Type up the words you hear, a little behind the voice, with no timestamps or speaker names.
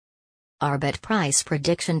ARbit Price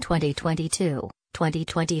Prediction 2022,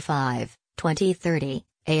 2025, 2030,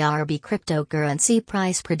 ARB Cryptocurrency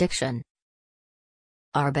Price Prediction.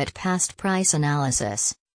 ARbit Past Price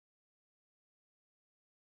Analysis.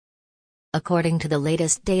 According to the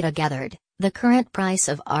latest data gathered, the current price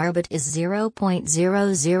of ARbit is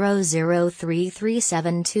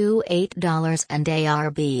 $0.00033728 and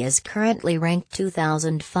ARB is currently ranked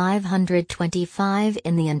 2,525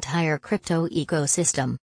 in the entire crypto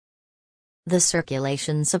ecosystem. The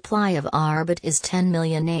circulation supply of ARbit is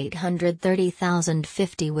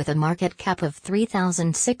 10,830,050 with a market cap of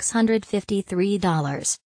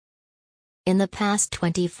 $3,653. In the past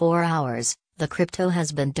 24 hours, the crypto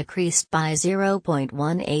has been decreased by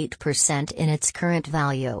 0.18% in its current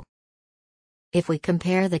value. If we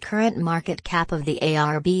compare the current market cap of the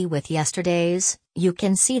ARB with yesterday's, you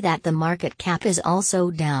can see that the market cap is also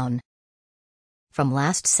down. From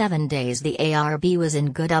last 7 days the ARB was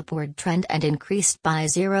in good upward trend and increased by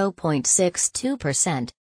 0.62%.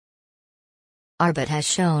 ARbit has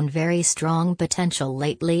shown very strong potential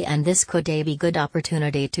lately and this could be a good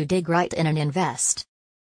opportunity to dig right in and invest.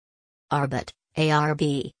 ARbit,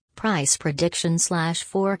 ARB, Price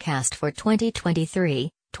Prediction/Forecast for 2023,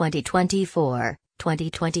 2024,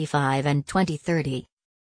 2025 and 2030.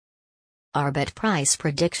 ARbit Price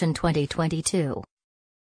Prediction 2022.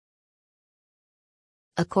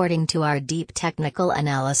 According to our deep technical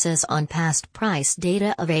analysis on past price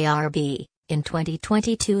data of ARB, in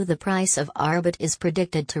 2022 the price of ARbit is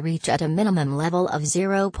predicted to reach at a minimum level of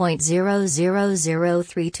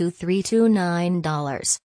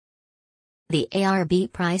 $0.00032329. The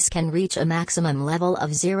ARB price can reach a maximum level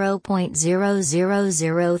of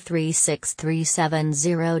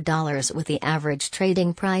 $0.00036370 with the average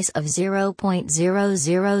trading price of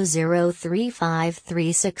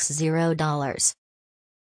 $0.00035360.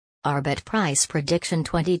 ARbit Price Prediction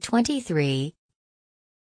 2023.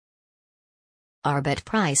 ARbit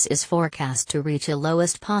price is forecast to reach a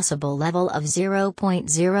lowest possible level of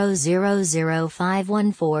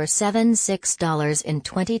 $0.00051476 in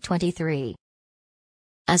 2023.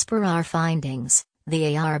 As per our findings,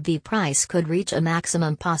 the ARB price could reach a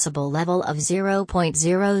maximum possible level of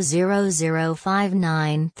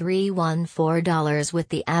 $0.00059314 with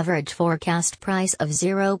the average forecast price of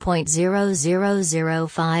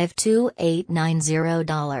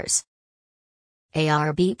 $0.00052890.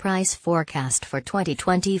 ARB price forecast for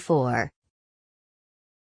 2024.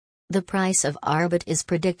 The price of ARbit is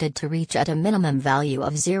predicted to reach at a minimum value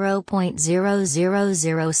of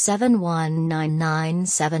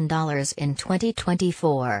 $0.00071997 in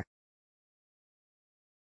 2024.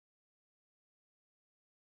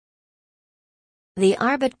 The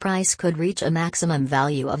ARbit price could reach a maximum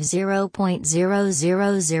value of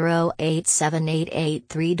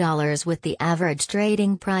 $0.00087883 with the average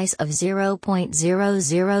trading price of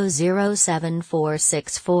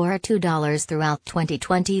 $0.00074642 throughout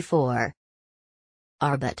 2024.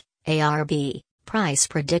 ARbit, ARB, Price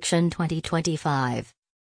Prediction 2025.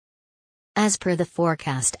 As per the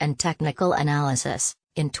forecast and technical analysis,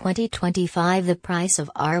 in 2025 the price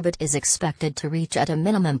of ARbit is expected to reach at a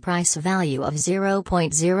minimum price value of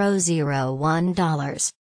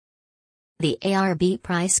 $0.001. The ARB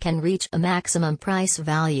price can reach a maximum price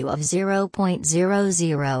value of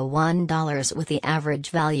 $0.001 with the average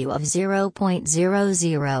value of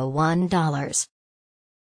 $0.001.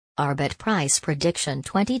 ARbit Price Prediction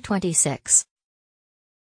 2026.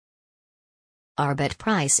 ARbit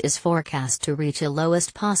price is forecast to reach a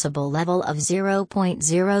lowest possible level of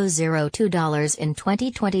 $0.002 in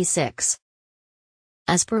 2026.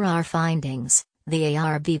 As per our findings, the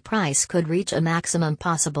ARB price could reach a maximum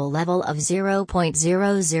possible level of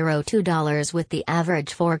 $0.002 with the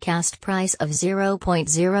average forecast price of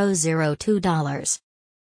 $0.002.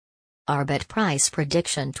 ARbit Price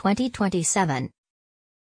Prediction 2027.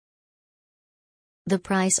 The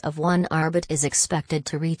price of one ARbit is expected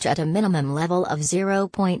to reach at a minimum level of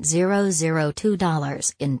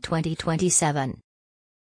 $0.002 in 2027.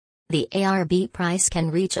 The ARB price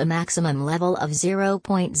can reach a maximum level of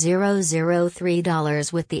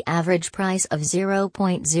 $0.003 with the average price of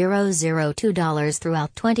 $0.002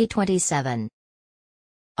 throughout 2027.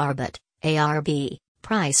 ARbit, ARB,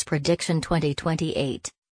 Price Prediction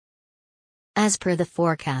 2028. As per the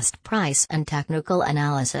forecast price and technical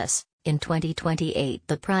analysis, in 2028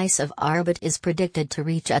 the price of ARbit is predicted to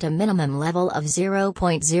reach at a minimum level of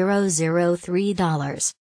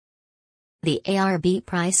 $0.003. The ARB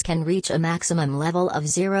price can reach a maximum level of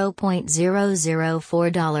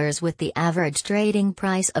 $0.004 with the average trading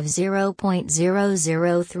price of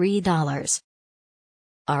 $0.003.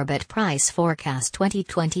 ARbit Price Forecast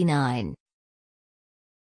 2029.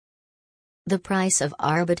 The price of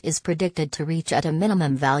ARbit is predicted to reach at a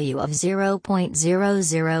minimum value of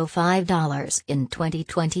 $0.005 in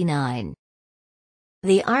 2029.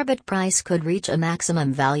 The ARbit price could reach a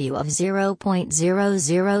maximum value of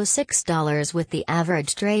 $0.006 with the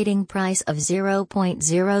average trading price of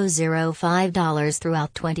 $0.005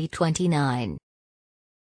 throughout 2029.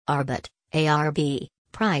 ARbit, ARB,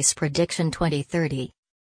 Price Prediction 2030.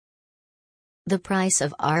 The price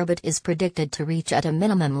of ARbit is predicted to reach at a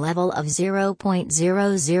minimum level of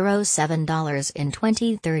 $0.007 in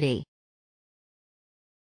 2030.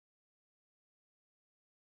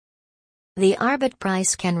 The ARbit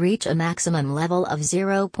price can reach a maximum level of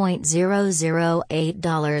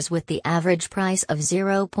 $0.008 with the average price of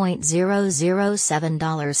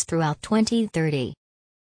 $0.007 throughout 2030.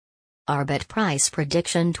 ARbit Price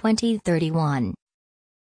Prediction 2031.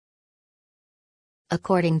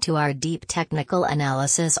 According to our deep technical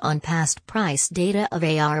analysis on past price data of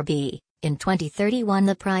ARB, in 2031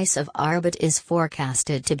 the price of ARbit is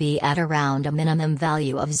forecasted to be at around a minimum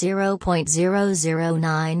value of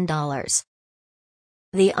 $0.009.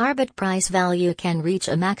 The ARbit price value can reach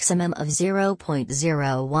a maximum of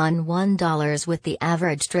 $0.011 with the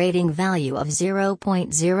average trading value of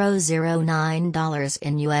 $0.009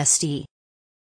 in USD.